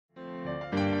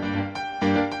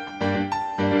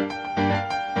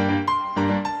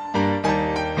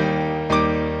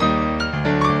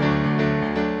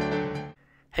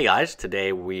Hey guys,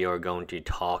 today we are going to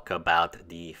talk about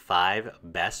the 5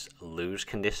 best lose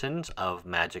conditions of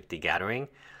Magic the Gathering.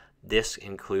 This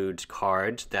includes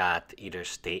cards that either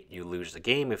state you lose the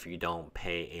game if you don't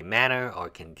pay a mana or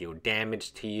can deal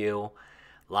damage to you.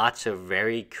 Lots of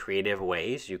very creative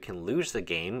ways you can lose the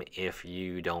game if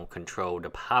you don't control the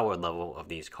power level of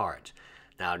these cards.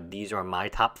 Now, these are my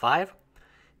top 5.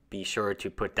 Be sure to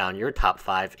put down your top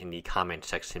 5 in the comment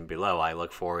section below. I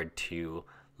look forward to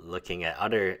looking at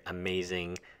other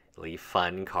amazingly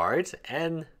fun cards.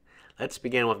 And let's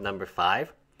begin with number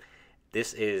 5.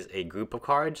 This is a group of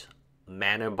cards.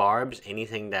 Mana barbs,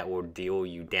 anything that will deal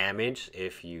you damage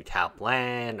if you tap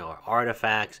land or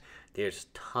artifacts. There's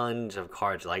tons of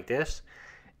cards like this.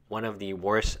 One of the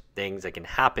worst things that can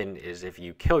happen is if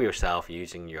you kill yourself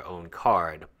using your own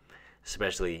card,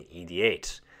 especially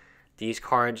EDHs. These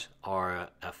cards are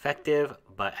effective,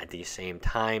 but at the same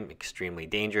time, extremely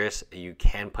dangerous. You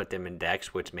can put them in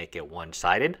decks, which make it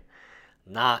one-sided.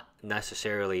 Not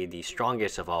necessarily the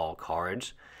strongest of all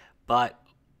cards, but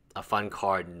a fun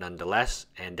card nonetheless,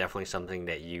 and definitely something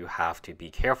that you have to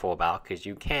be careful about because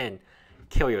you can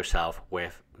kill yourself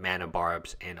with mana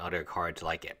barbs and other cards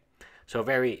like it. So a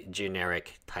very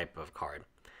generic type of card.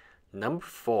 Number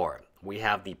 4, we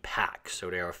have the packs. So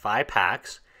there are 5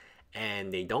 packs,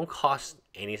 and they don't cost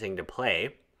anything to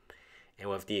play. And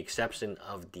with the exception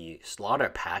of the Slaughter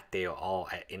pack, they are all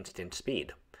at instant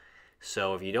speed.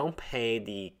 So if you don't pay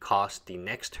the cost the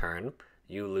next turn,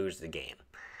 you lose the game.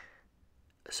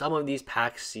 Some of these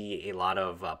packs see a lot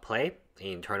of play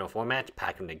in internal formats.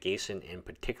 Pack of Negation in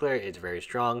particular is very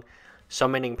strong.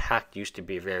 Summoning pack used to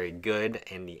be very good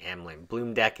in the Emblem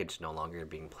Bloom deck. It's no longer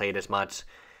being played as much.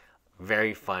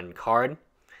 Very fun card.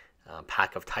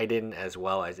 Pack of Titan as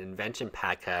well as Invention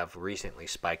pack have recently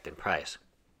spiked in price.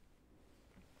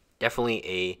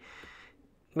 Definitely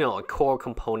a core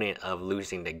component of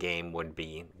losing the game would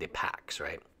be the packs,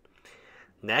 right?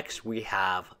 Next, we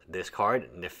have this card,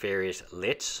 Nefarious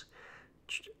Lich.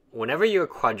 Whenever you're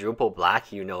quadruple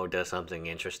black, you know it does something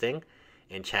interesting.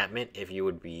 Enchantment, if you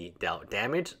would be dealt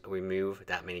damage, remove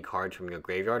that many cards from your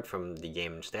graveyard from the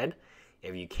game instead.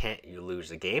 If you can't, you lose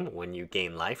the game. When you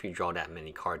gain life, you draw that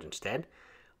many cards instead.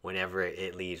 Whenever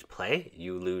it leaves play,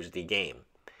 you lose the game.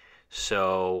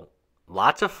 So,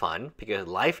 lots of fun because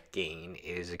life gain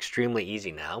is extremely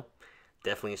easy now.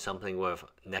 Definitely something with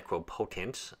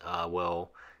Necropotence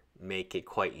will make it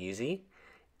quite easy.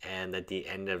 And at the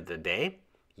end of the day,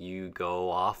 you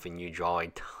go off and you draw a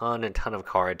ton of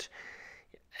cards.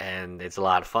 And it's a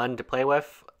lot of fun to play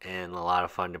with and a lot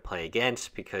of fun to play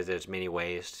against because there's many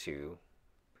ways to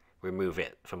remove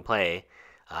it from play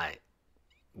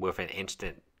with an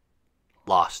instant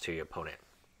loss to your opponent.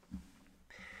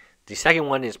 The second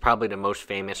one is probably the most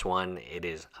famous one. It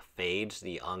is Fades,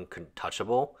 the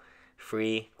Untouchable.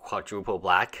 Free quadruple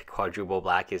black. Quadruple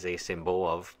black is a symbol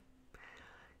of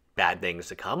bad things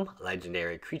to come.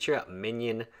 Legendary creature,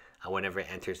 minion. Whenever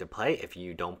it enters the play, if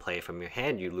you don't play it from your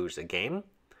hand, you lose the game.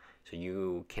 So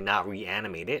you cannot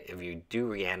reanimate it. If you do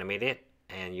reanimate it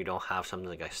and you don't have something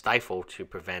like a stifle to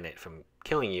prevent it from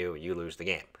killing you, you lose the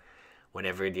game.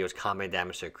 Whenever it deals combat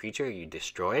damage to a creature, you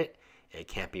destroy it. It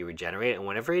can't be regenerated. And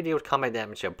whenever it deals combat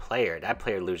damage to a player, that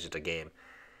player loses the game.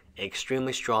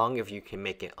 Extremely strong if you can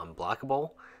make it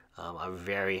unblockable. A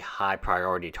very high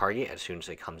priority target as soon as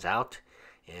it comes out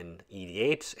in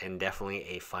EDHs, and definitely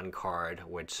a fun card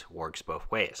which works both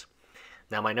ways.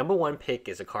 Now my number 1 pick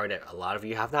is a card that a lot of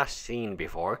you have not seen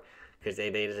before because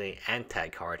it is an anti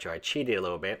card, so I cheated a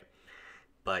little bit.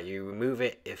 But you remove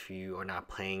it if you are not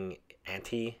playing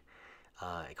anti.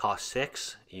 It costs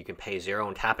 6. You can pay 0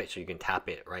 and tap it, so you can tap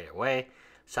it right away.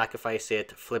 Sacrifice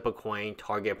it, flip a coin,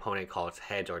 target opponent calls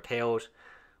heads or tails.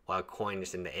 While a coin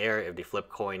is in the air, if the flip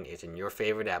coin is in your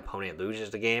favor, that opponent loses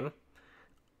the game.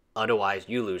 Otherwise,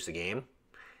 you lose the game.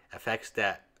 Effects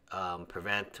that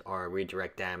prevent or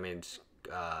redirect damage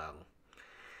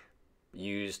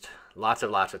used lots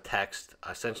of text.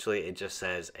 Essentially, it just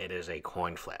says it is a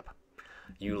coin flip.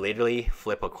 You literally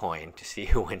flip a coin to see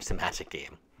who wins the Magic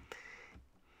game.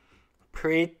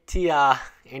 Pretty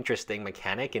interesting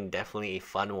mechanic and definitely a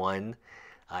fun one.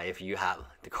 If you have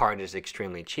the card is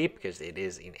extremely cheap because it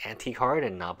is an anti card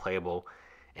and not playable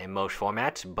in most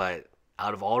formats. But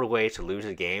out of all the ways to lose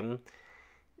a game,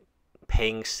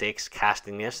 paying 6,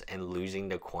 casting this, and losing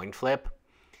the coin flip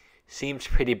seems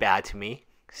pretty bad to me.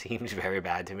 Seems very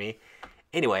bad to me.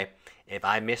 Anyway, if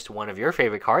I missed one of your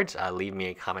favorite cards, leave me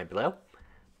a comment below.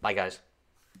 Bye, guys.